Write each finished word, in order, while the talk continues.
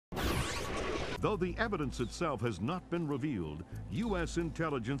Though the evidence itself has not been revealed, U.S.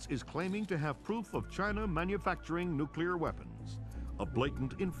 intelligence is claiming to have proof of China manufacturing nuclear weapons, a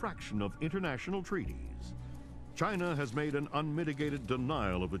blatant infraction of international treaties. China has made an unmitigated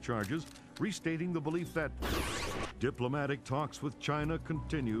denial of the charges, restating the belief that diplomatic talks with China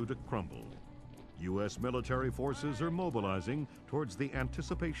continue to crumble. U.S. military forces are mobilizing towards the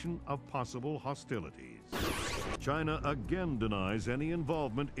anticipation of possible hostilities. China again denies any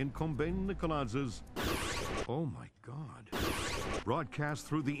involvement in Kombain Nikoladz's, oh my God, broadcast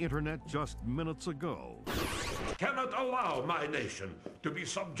through the internet just minutes ago. Cannot allow my nation to be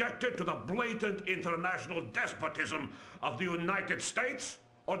subjected to the blatant international despotism of the United States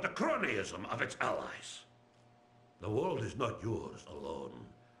or the cronyism of its allies. The world is not yours alone,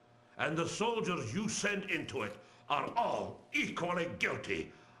 and the soldiers you send into it are all equally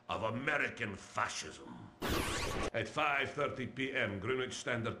guilty of American fascism. At 5:30 p.m. Greenwich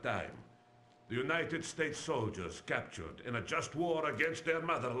Standard Time, the United States soldiers captured in a just war against their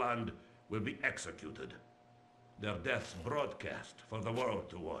motherland will be executed. Their deaths broadcast for the world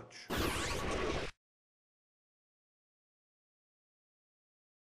to watch.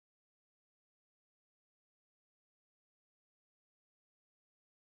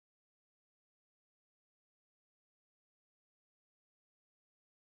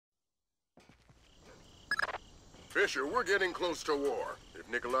 Fisher, we're getting close to war. If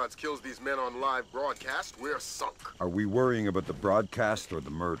Nikoladze kills these men on live broadcast, we're sunk. Are we worrying about the broadcast or the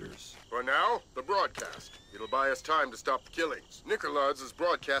murders? For now, the broadcast. It'll buy us time to stop the killings. Nikoladze is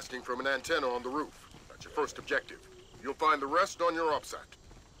broadcasting from an antenna on the roof. That's your first objective. You'll find the rest on your OPSAT.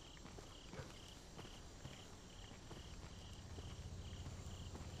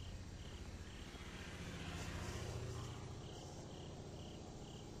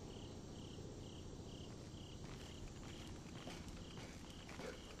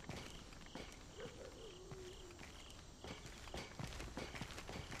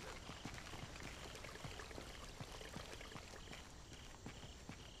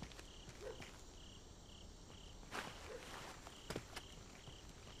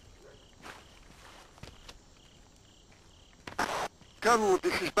 Colonel,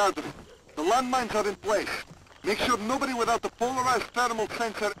 this is Bowden. The landmines are in place. Make sure nobody without the polarized thermal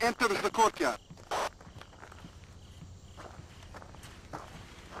sensor enters the courtyard.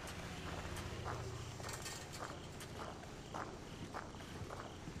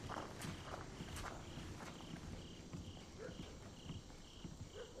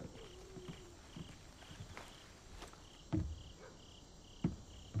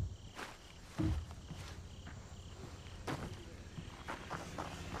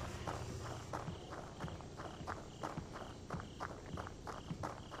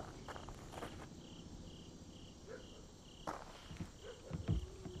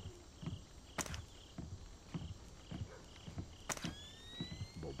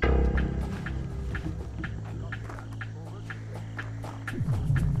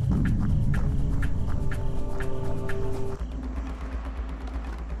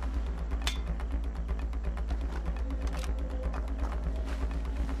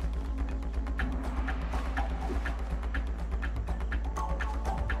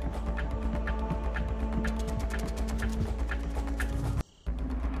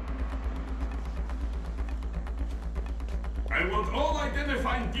 I want all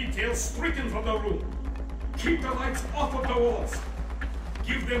identifying details stricken from the room. Keep the lights off of the walls.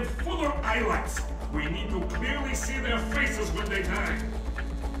 Give them fuller highlights. We need to clearly see their faces when they die.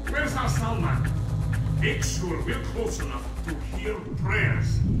 Where's our soundman? Make sure we're close enough to hear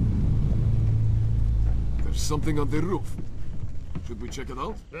prayers. There's something on the roof. Should we check it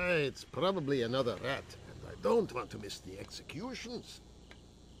out? It's probably another rat, and I don't want to miss the executions.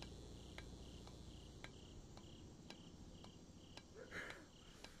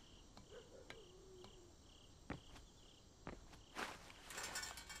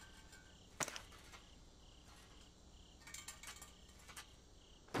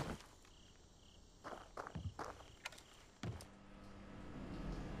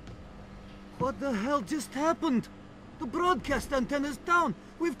 What the hell just happened? The broadcast antenna's down.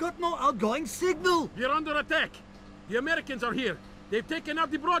 We've got no outgoing signal. We're under attack. The Americans are here. They've taken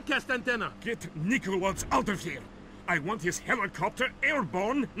out the broadcast antenna. Get Nikoladze out of here. I want his helicopter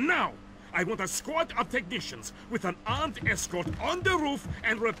airborne now. I want a squad of technicians with an armed escort on the roof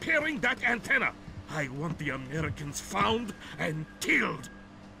and repairing that antenna. I want the Americans found and killed.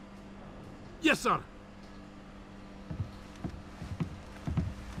 Yes, sir.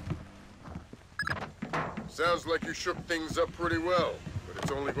 Sounds like you shook things up pretty well, but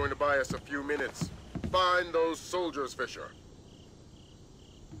it's only going to buy us a few minutes. Find those soldiers, Fisher.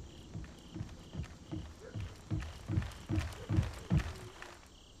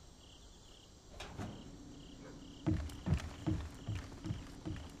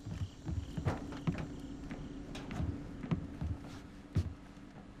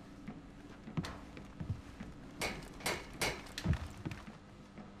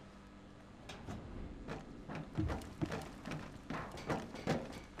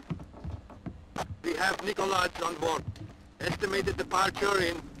 have Nicolaides on board. Estimated departure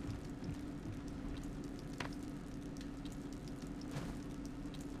in...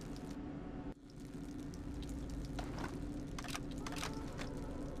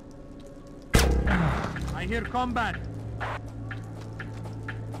 I hear combat. I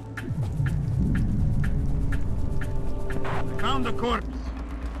found the corpse.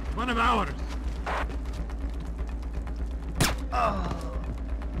 One of ours.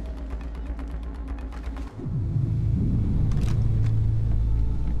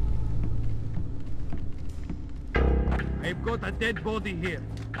 I've got a dead body here.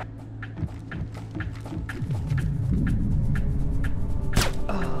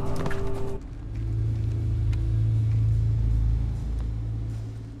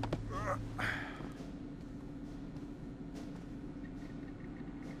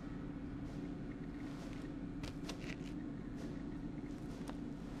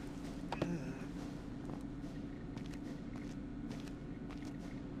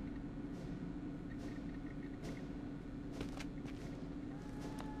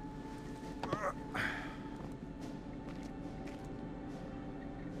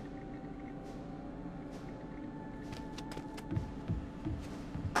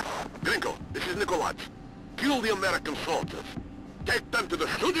 Gringo, this is Nicolaides. Kill the American soldiers. Take them to the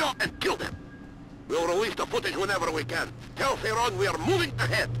studio and kill them. We'll release the footage whenever we can. Tell Theron we are moving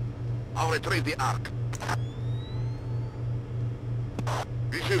ahead. I'll retrieve the Ark.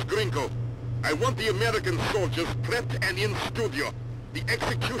 This is Gringo. I want the American soldiers prepped and in studio. The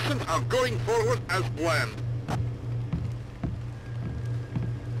executions are going forward as planned.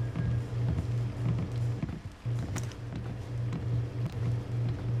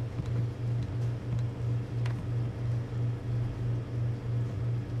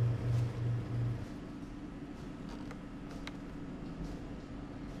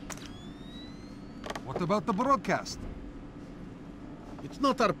 What about the broadcast? It's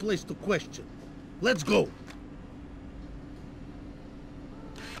not our place to question. Let's go.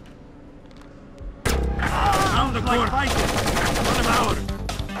 Found the corpse. One of ours.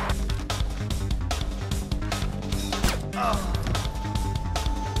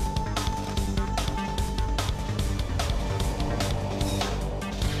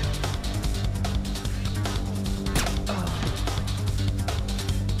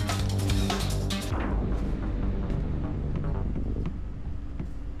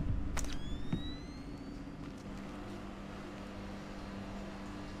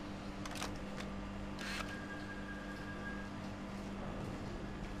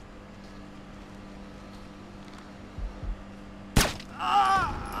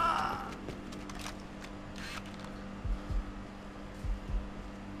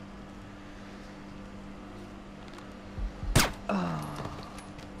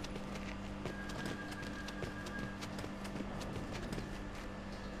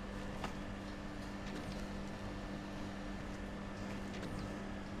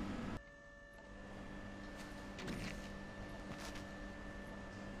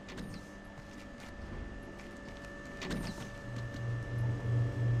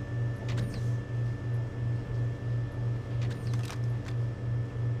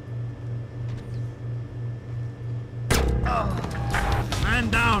 Man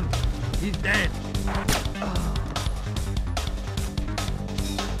down! He's dead!